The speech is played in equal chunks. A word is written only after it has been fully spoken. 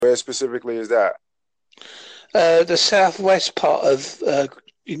Where specifically is that? The southwest part of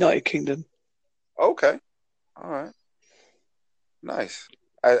United Kingdom. Okay. All right. Nice.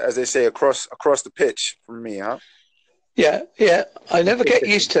 As they say, across the pitch from me, huh? Yeah, yeah. I never get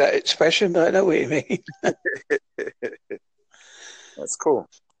used to that expression, but I know what you mean. That's cool.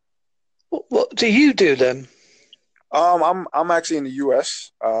 What do you do then? I'm actually in the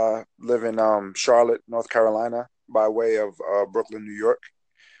U.S. Live in Charlotte, North Carolina, by way of Brooklyn, New York.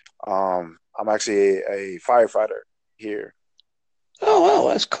 I'm actually a firefighter here. Oh, wow,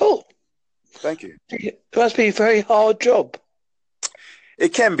 that's cool. Thank you. It must be a very hard job.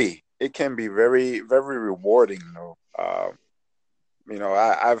 It can be. It can be very, very rewarding, though.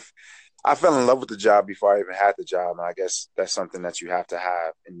 I fell in love with the job before I even had the job, and I guess that's something that you have to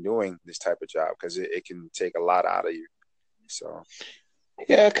have in doing this type of job because it can take a lot out of you. So,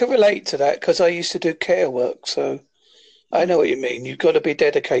 Yeah, I can relate to that because I used to do care work, so I mm, know what you mean. You've got to be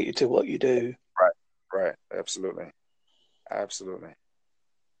dedicated to what you do. right, right, absolutely, absolutely.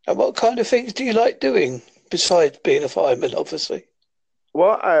 And what kind of things do you like doing besides being a fireman, obviously?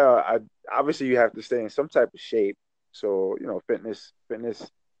 Well, I obviously you have to stay in some type of shape. So, fitness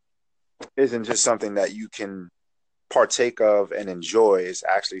isn't just something that you can partake of and enjoy. It's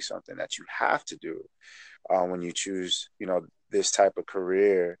actually something that you have to do when you choose, this type of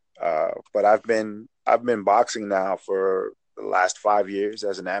career. But I've been boxing now for the last 5 years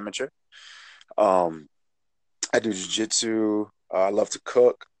as an amateur. Um, I do jujitsu. I love to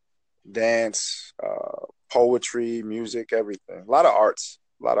cook, dance, poetry, music, everything. A lot of arts,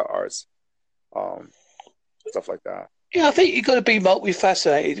 um, stuff like that. Yeah, I think you've got to be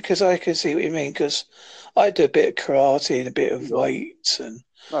multifaceted because I can see what you mean. Because I do a bit of karate and a bit You of know, weights and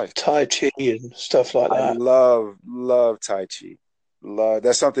nice. tai chi and stuff like I that. love Tai Chi. Love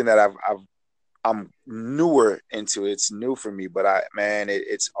that's something that I'm newer into. It's new for me, but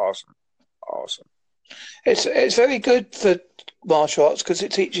it's awesome. Awesome. It's very good for martial arts because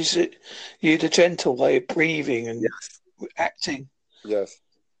it teaches you the gentle way of breathing and Yes. acting. Yes.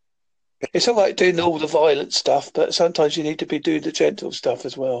 It's all right doing all the violent stuff, but sometimes you need to be doing the gentle stuff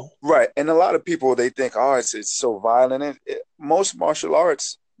as well. Right. And a lot of people they think, oh, it's so violent. Most martial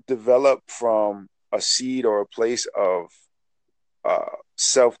arts develop from a seed or a place of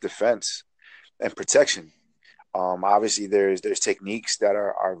self defense and protection. Obviously, there's techniques that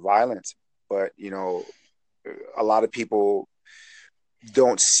are violent, but a lot of people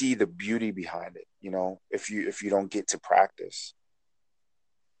don't see the beauty behind it. If you don't get to practice.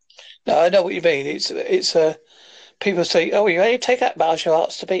 No, I know what you mean. It's people say, "Oh, you only take out martial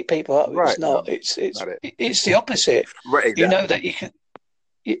arts to beat people up." Right. It's No, not. It's not it. it's the opposite. Right. You know Exactly. that you can.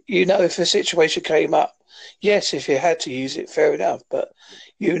 You know if a situation came up, yes, if you had to use it, fair enough. But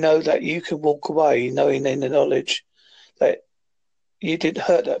you know that you can walk away knowing in the knowledge that you didn't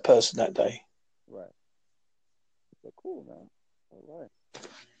hurt that person that day. Right. So cool, man. All right.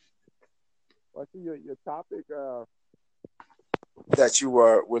 Well, I see your topic that you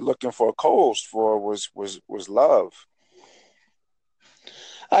were looking for a co-host for was love.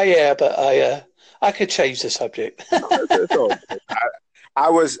 Oh yeah, but I could change the subject. No, it's all good.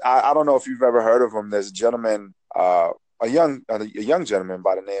 I don't know if you've ever heard of him. There's a gentleman, a young gentleman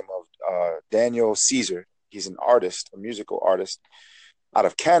by the name of Daniel Caesar. He's an artist, a musical artist out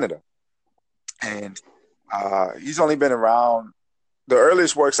of Canada, and he's only been around. The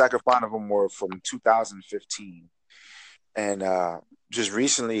earliest works I could find of him were from 2015, and just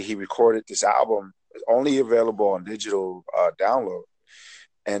recently he recorded this album. It's only available on digital download,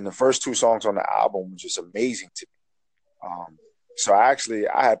 and the first two songs on the album were just amazing to me. So I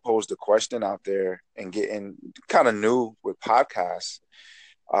had posed a question out there and getting kind of new with podcasts.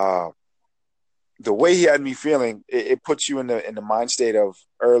 Uh, the way he had me feeling, it puts you in the mind state of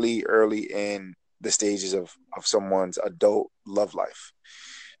early in the stages of someone's adult love life.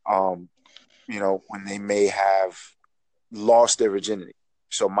 Um, when they may have lost their virginity.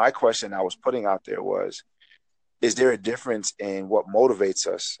 So my question I was putting out there was, is there a difference in what motivates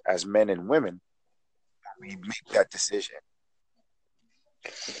us as men and women when we make that decision?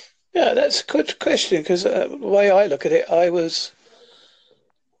 Yeah, that's a good question because the way I look at it, I was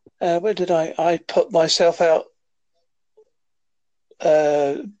where did I put myself out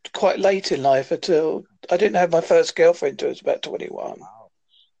uh, quite late in life until I didn't have my first girlfriend until I was about 21 Wow.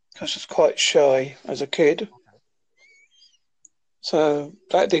 because I was quite shy as a kid. So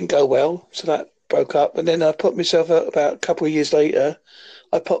that didn't go well. So that broke up. And then I put myself out about a couple of years later.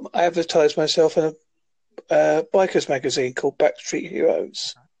 I advertised myself in a bikers magazine called Backstreet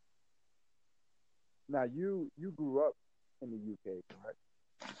Heroes. Now you grew up in the UK, correct?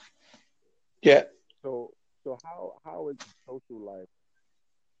 Yeah. So how is the social life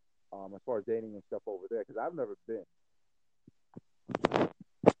as far as dating and stuff over there, because I've never been.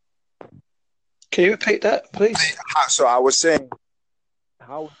 Can you repeat that, please? So I was saying,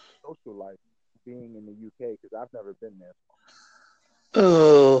 how is social life being in the UK? Because I've never been there.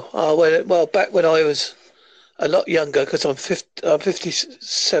 Well, back when I was a lot younger, because I'm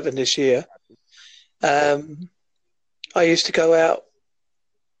 57 this year. I used to go out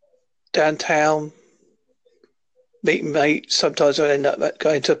downtown, meeting mates. Sometimes I end up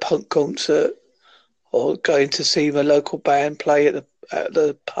going to a punk concert or going to see my local band play at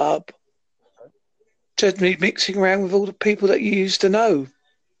the pub. Generally mixing around with all the people that you used to know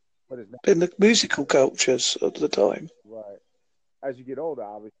in the musical cultures of the time. Right. As you get older,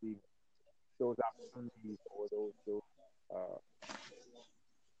 obviously, those opportunities or those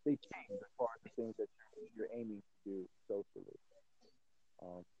they change as far as the things that you're aiming to do socially.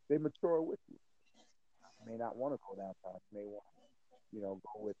 They mature with you. You may not want to go downtown. You may want to, go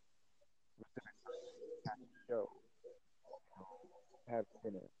with specific show, have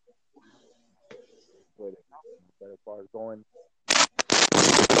dinner, where they come from. But as far as going,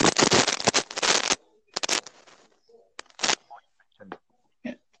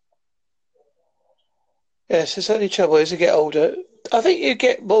 Yes, it's only trouble as you get older. I think you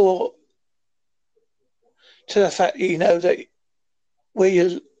get more to the fact that you know that where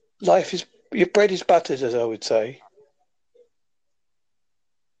your life is, your bread is buttered, as I would say.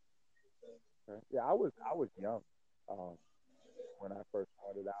 yeah, I was young when I first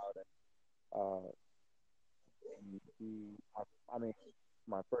started out, and I mean,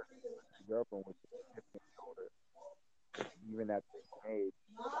 my first girlfriend was 15 years older. Even at the same age,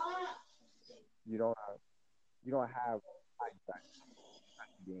 you don't have hindsight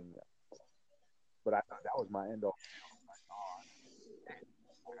being young. But I thought that was my end all.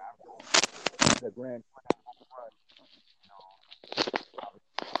 The grand run,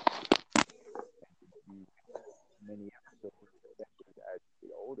 many episodes as you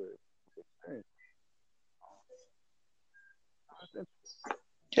get older, experience.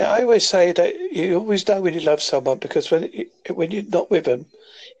 Yeah, I always say that you always know when you love someone because when you're not with them,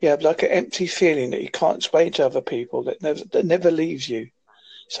 you have like an empty feeling that you can't explain to other people that never leaves you.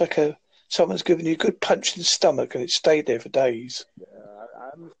 It's like someone's given you a good punch in the stomach and it stayed there for days. Yeah, I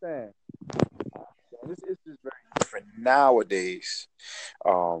understand. It's just very different nowadays.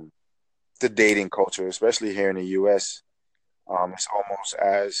 The dating culture, especially here in the U.S., it's almost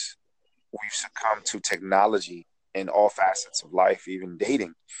as we've succumbed to technology in all facets of life, even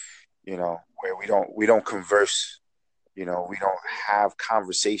dating. Where we don't converse. We don't have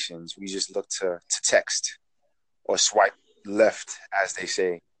conversations. We just look to text or swipe left, as they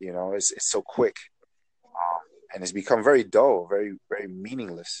say. It's so quick, and it's become very dull, very very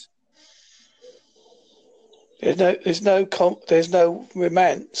meaningless. There's no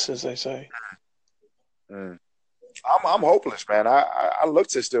romance, as they say. Mm. I'm hopeless, man. I look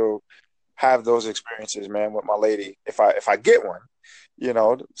to still have those experiences, man, with my lady. If I get one,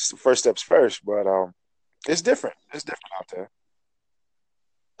 first steps first. But it's different. It's different out there.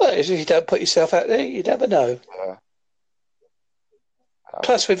 But if you don't put yourself out there, you never know. Yeah.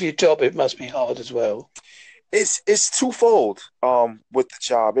 Plus, with your job, it must be hard as well. It's twofold. With the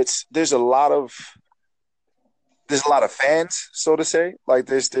job, there's a lot of fans, so to say. Like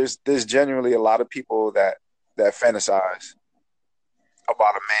there's genuinely a lot of people that fantasize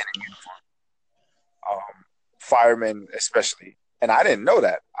about a man in uniform, firemen especially. And I didn't know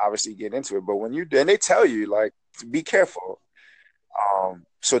that. Obviously, get into it, but when you and they tell you like be careful,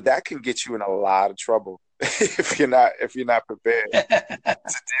 so that can get you in a lot of trouble if you're not prepared to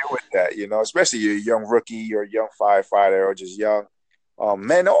deal with that. Especially you're a young rookie, you're a young firefighter, or just young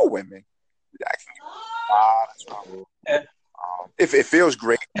men or women. That can get you in a lot of trouble. Yeah. If it feels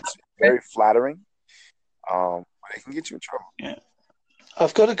great, it's very flattering. But it can get you in trouble. Yeah.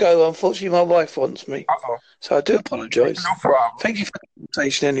 I've got to go. Unfortunately, my wife wants me. Uh-oh. So I do apologise. No problem. Thank you for the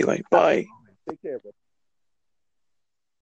conversation anyway. Bye. Take care, bro.